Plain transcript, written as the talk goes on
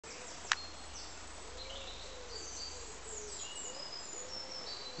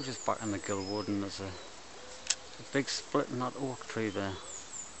We're just back in the gill wood, and there's a big split in that oak tree there.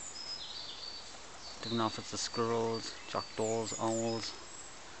 Don't know if it's the squirrels, jackdaws, owls.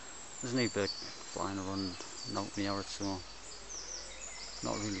 There's an bird flying around out near it, so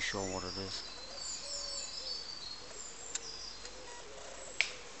not really sure what it is.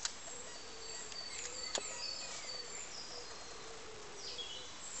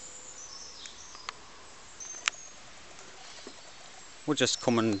 We've just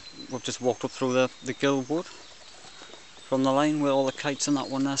walked up through the gill wood from the line where all the kites and that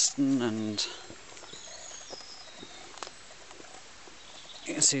were nesting, and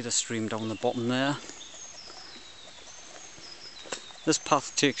you can see the stream down the bottom there. This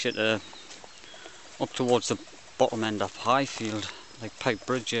path takes you to up towards the bottom end of Highfield, like Pipe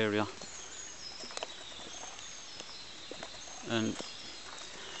Bridge area, and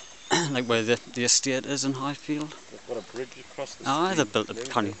like where the estate is in Highfield. They've got a bridge across the stream. Ah, they built a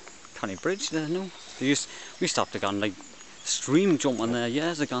canny bridge there, no? We used to have to go on like stream jumping there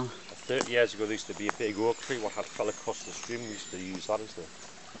years ago. 30 years ago there used to be a big oak tree what had fell across the stream. We used to use that as the...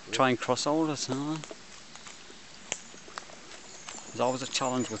 Try and cross over it, no? There's always a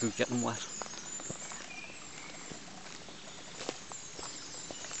challenge with it getting wet.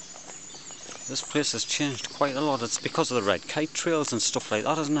 This place has changed quite a lot. It's because of the red kite trails and stuff like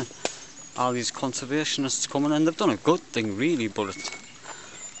that, isn't it? All these conservationists coming in, they've done a good thing really, but it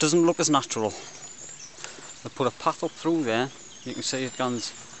doesn't look as natural. They put a path up through there. You can see it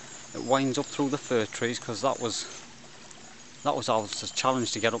winds up through the fir trees, because that was always a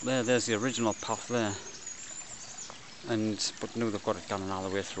challenge to get up there. There's the original path there, but now they've got it going all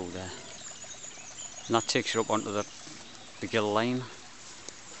the way through there, and that takes you up onto the gill line.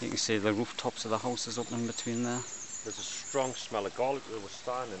 You can see the rooftops of the houses up in between there. There's a strong smell of garlic where we're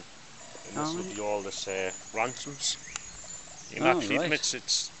standing, and this will be all this ransoms. You can actually admit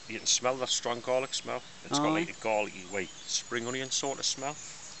you can smell that strong garlic smell. It's got like a garlicky white spring onion sort of smell.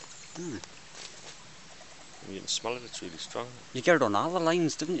 You can smell it, it's really strong. You get it on all the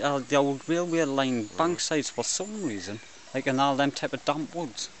lines, didn't you? The old railway line bank sides for some reason, like in all them type of damp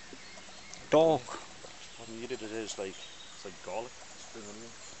woods. Dark. When you eat it, it's like garlic, spring onion.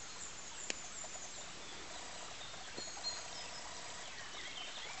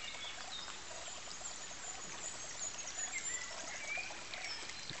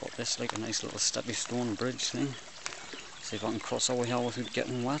 Got this like a nice little steppy stone bridge thing. See if I can cross over here without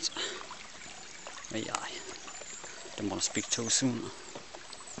getting wet. Aye. Didn't want to speak too soon.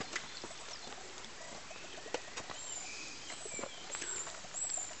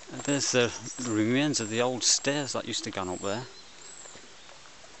 And there's the remains of the old stairs that used to go up there,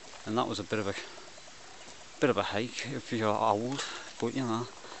 and that was a bit of a hike if you're old, but you know,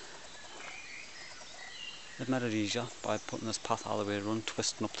 they've made it easier by putting this path all the way around,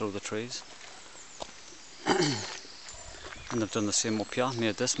 twisting up through the trees. And they've done the same up here,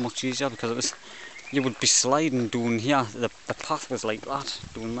 made this much easier, because you would be sliding down here. The path was like that,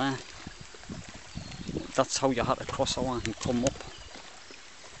 down there. That's how you had to cross over and come up.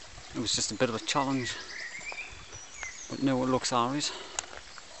 It was just a bit of a challenge, but now it looks alright.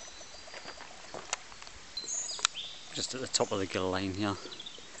 Just at the top of the gill line here.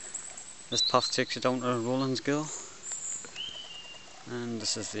 This path takes you down to Rowlandsgill, and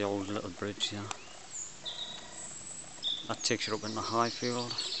this is the old little bridge here. That takes you up into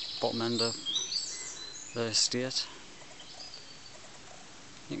Highfield, bottom end of the estate.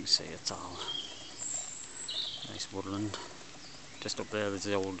 You can see it's all nice woodland. Just up there there's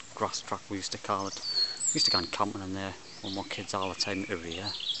the old grass track we used to call it. We used to go and camping in there when we were kids all the time every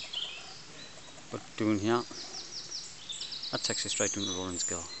year. But down here, that takes you straight down to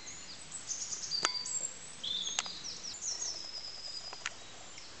Rowlandsgill.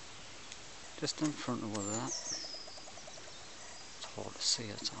 Just in front of where that. It's hard to see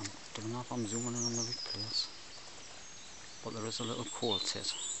it. I don't know if I'm zooming in on the right place, but there is a little coal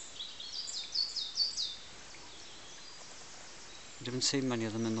tit. You haven't seen many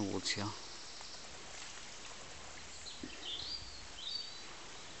of them in the woods here.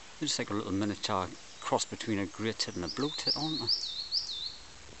 They're just like a little miniature cross between a grey tit and a blue tit, aren't they?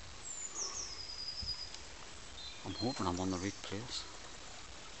 I'm hoping I'm on the right place.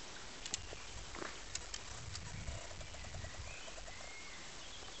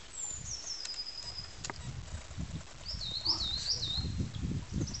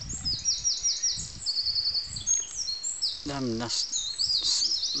 Them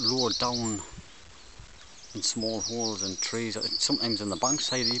nests lower down in small holes in trees, sometimes in the bank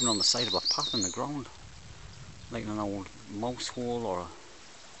side, even on the side of a path in the ground, like in an old mouse hole or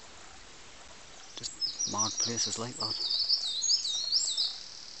just mad places like that.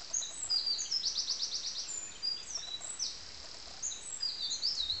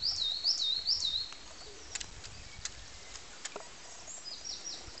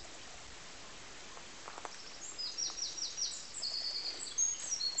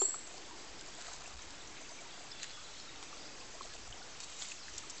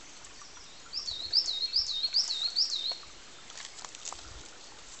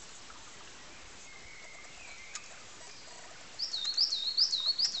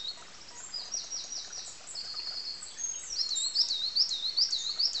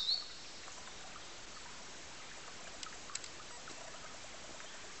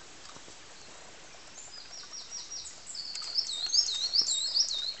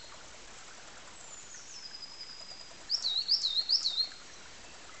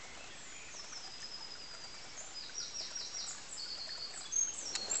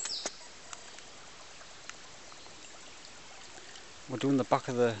 We're doing the back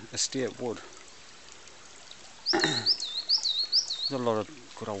of the estate wood. There's a lot of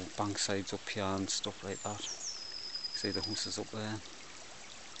good old banksides up here and stuff like that. See the houses up there.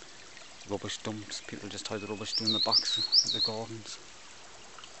 Rubbish dumps. People just hide the rubbish doing the backs of the gardens.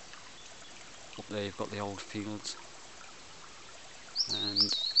 Up there you've got the old fields.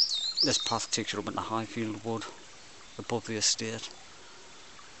 And this path takes you up into highfield wood above the estate.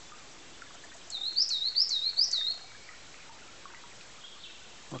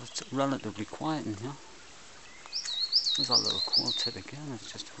 But it's relatively quiet in here. There's that little quartet again,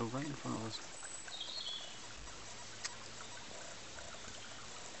 it's just flew right in front of us.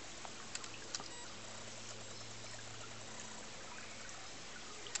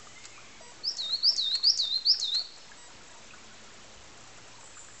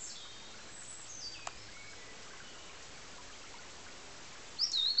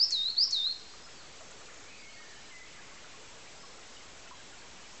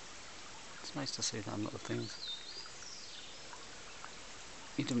 It's nice to see them little things.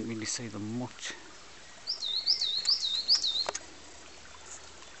 You didn't really see them much.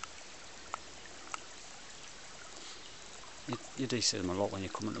 You do see them a lot when you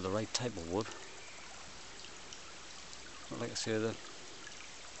come into the right type of wood. But like I say,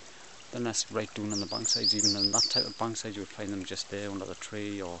 the nest right down on the banksides, even in that type of bankside you would find them just there under the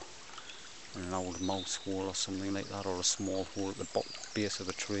tree, or in an old mouse hole or something like that, or a small hole at the base of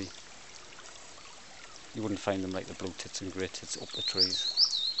a tree. You wouldn't find them like the blue tits and grey tits up the trees.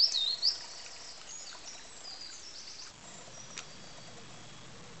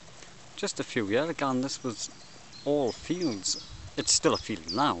 Just a few years ago, this was all fields. It's still a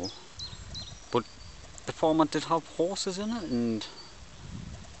field now, but the farmer did have horses in it and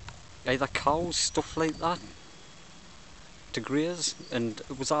either cows, stuff like that, to graze, and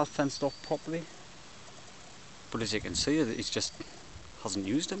it was all fenced off properly. But as you can see, he just hasn't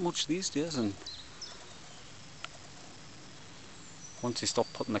used it much these days, and once he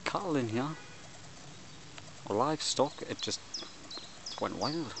stopped putting the cattle in here, or livestock, it just went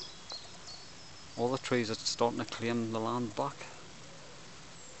wild. All the trees are starting to claim the land back.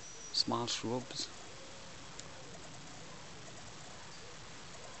 Small shrubs.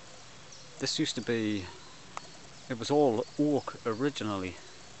 This used to be, it was all oak originally,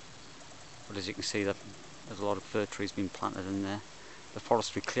 but as you can see, there's a lot of fir trees being planted in there. The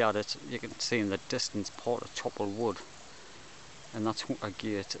forestry cleared it. You can see in the distance part of Chopper Wood, and that's Hooker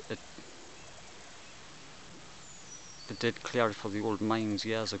Gate. They did clear it for the old mines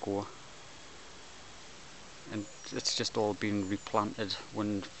years ago, and it's just all been replanted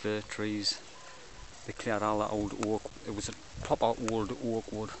with fir trees. They cleared all the old oak. It was a proper old oak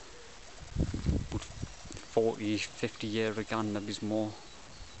wood, about 40, 50 years ago, maybe more.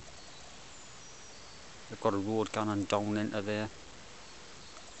 They've got a road going down into there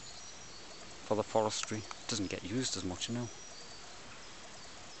for the forestry. It doesn't get used as much now.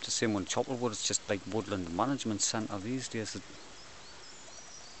 It's the same with Chopplewood, it's just like woodland management centre these days. I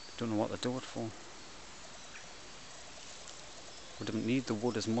don't know what they do it for. We don't need the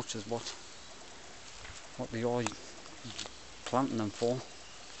wood as much as what they are planting them for.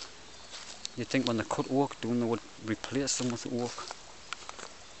 You'd think when they cut oak down they would replace them with oak,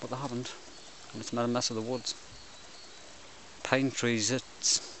 but they haven't, and it's made a mess of the woods. Pine trees,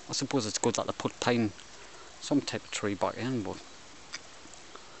 I suppose it's good that they put some type of tree back in, but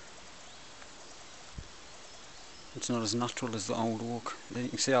it's not as natural as the old oak. You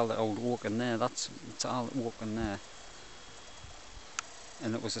can see all the old oak in there, it's all oak in there.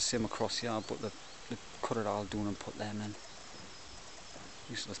 And it was the same across here, but they cut it all down and put them in.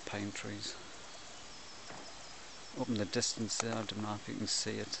 Useless pine trees. Up in the distance there, I don't know if you can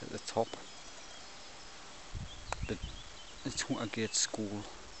see it at the top. But it's Hooker Gate School.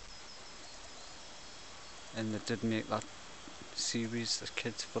 And they did make that series, the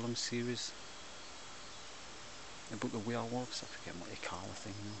kids film series, about the werewolves. I forget what they call the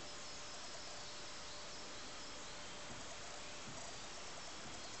thing now.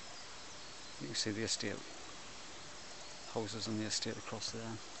 You can see the estate, houses on the estate across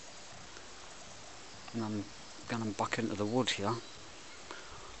there. And I'm going back into the wood here,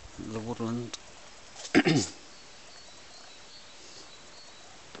 the woodland.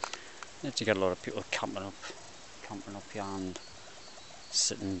 You get a lot of people camping up here and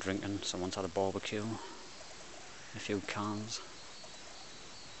sitting, drinking. Someone's had a barbecue, a few cans.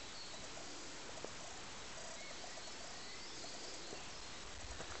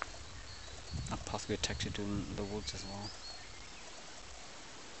 That pathway takes you down the woods as well.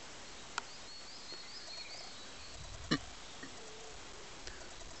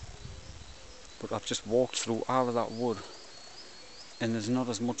 But I've just walked through all of that wood, and there's not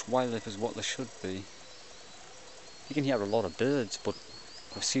as much wildlife as what there should be. You can hear a lot of birds, but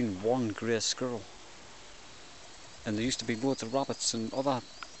I've seen one grey squirrel. And there used to be loads of rabbits and other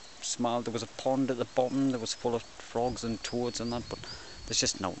small. There was a pond at the bottom that was full of frogs and toads and that, but there's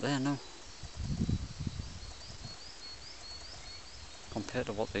just not there now. Compared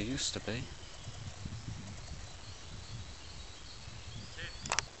to what there used to be.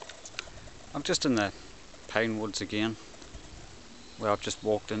 I'm just in the pine woods again, where I've just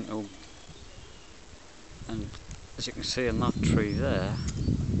walked into, and as you can see in that tree there,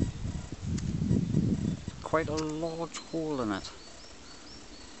 quite a large hole in it.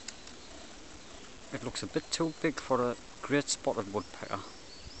 It looks a bit too big for a great spotted woodpecker.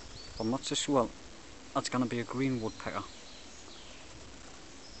 I'm not so sure that's going to be a green woodpecker.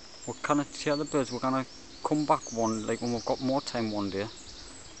 We're kind of tell the birds we're going to come back when we've got more time one day,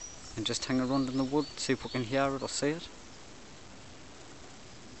 and just hang around in the wood, see if we can hear it or see it.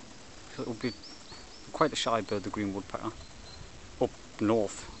 It'll be quite a shy bird, the green woodpecker. Up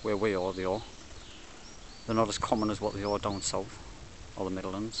north, where we are, they are. They're not as common as what they are down south, or the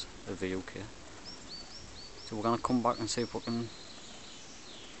Midlands of the UK. So we're going to come back and see if we can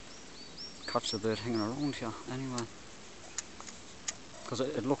catch the bird hanging around here anyway. Because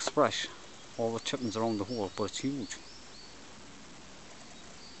it looks fresh, all the chippings around the hole, but it's huge.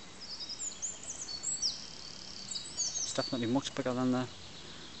 It's definitely much bigger than the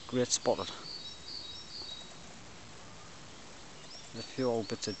great spotted. There's a few old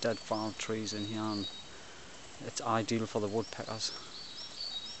bits of dead fallen trees in here, and it's ideal for the woodpeckers.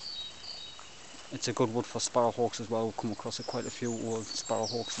 It's a good wood for sparrowhawks as well. We've come across quite a few old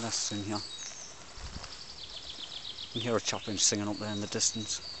sparrowhawks nests in here. You can hear a chaffinch singing up there in the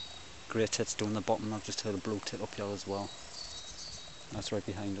distance. Grey tits down the bottom. I've just heard a blue tit up here as well. That's right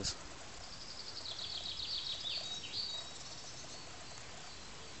behind us.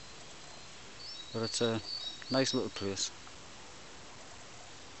 But it's a nice little place.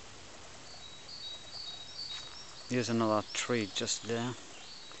 Here's another tree just there.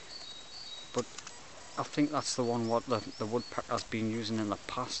 But I think that's the one what the woodpecker's been using in the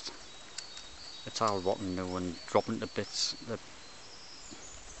past. It's all rotten now and dropping to bits. The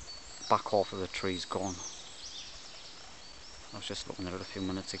back half of the tree's gone. I was just looking at it a few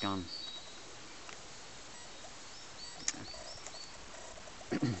minutes ago.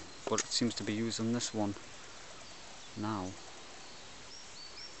 But it seems to be using this one now.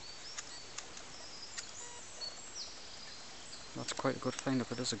 That's quite a good find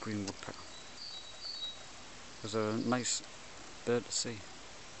if it is a green woodpecker. It's a nice bird to see.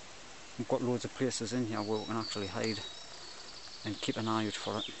 We've got loads of places in here where we can actually hide and keep an eye out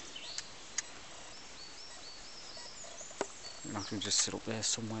for it. You can actually just sit up there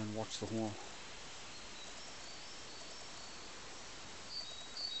somewhere and watch the hole.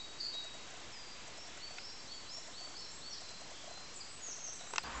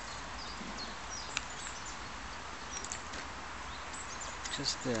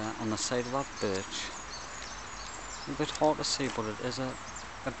 Just there on the side of that birch. A bit hard to see, but it is a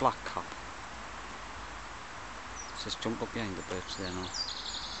black cap. Let's just jump up behind the birch there now.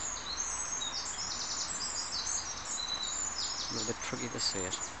 A little bit tricky to see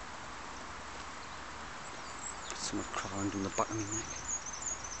it. Something crawling in the back of my neck.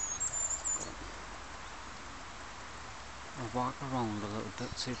 I'll walk around a little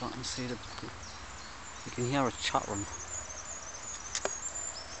bit, see if I can see it. You can hear it chattering.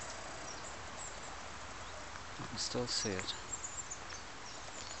 I can still see it.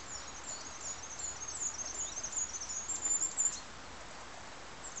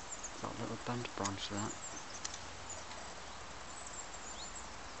 That little bent branch there.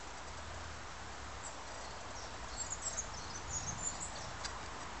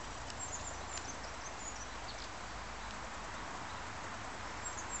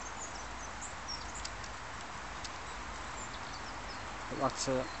 But that's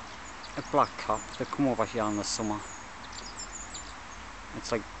a black cap. They come over here in the summer.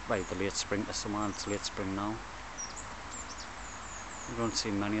 It's like the late spring to summer, and it's late spring now. You don't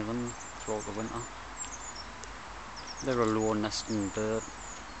see many of them throughout the winter. They're a low nesting bird.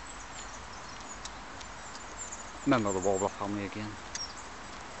 Member of the warbler family again.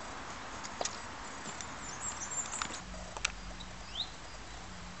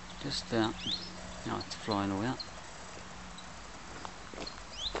 Just there. Now it's flying away.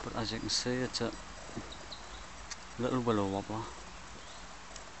 But as you can see, it's a little willow wobbler.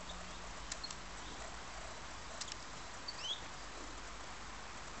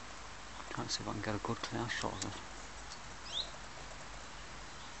 Can't see if I can get a good clear shot of it.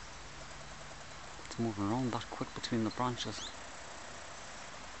 It's moving around that quick between the branches.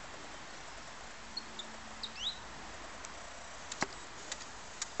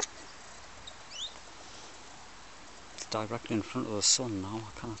 directly in front of the sun now,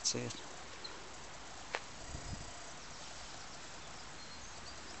 I cannot see it.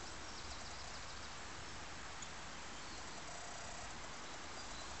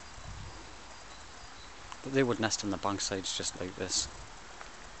 But they would nest on the bank sides just like this,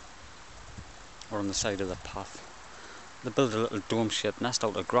 or on the side of the path. They build a little dome-shaped nest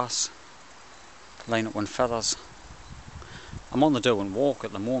out of grass, line it with feathers. I'm on the Derwent Walk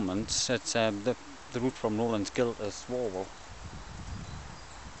at the moment. It's the route from Rowlandsgill to Swarwell,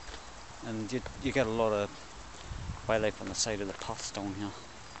 and you get a lot of wildlife on the side of the paths down here.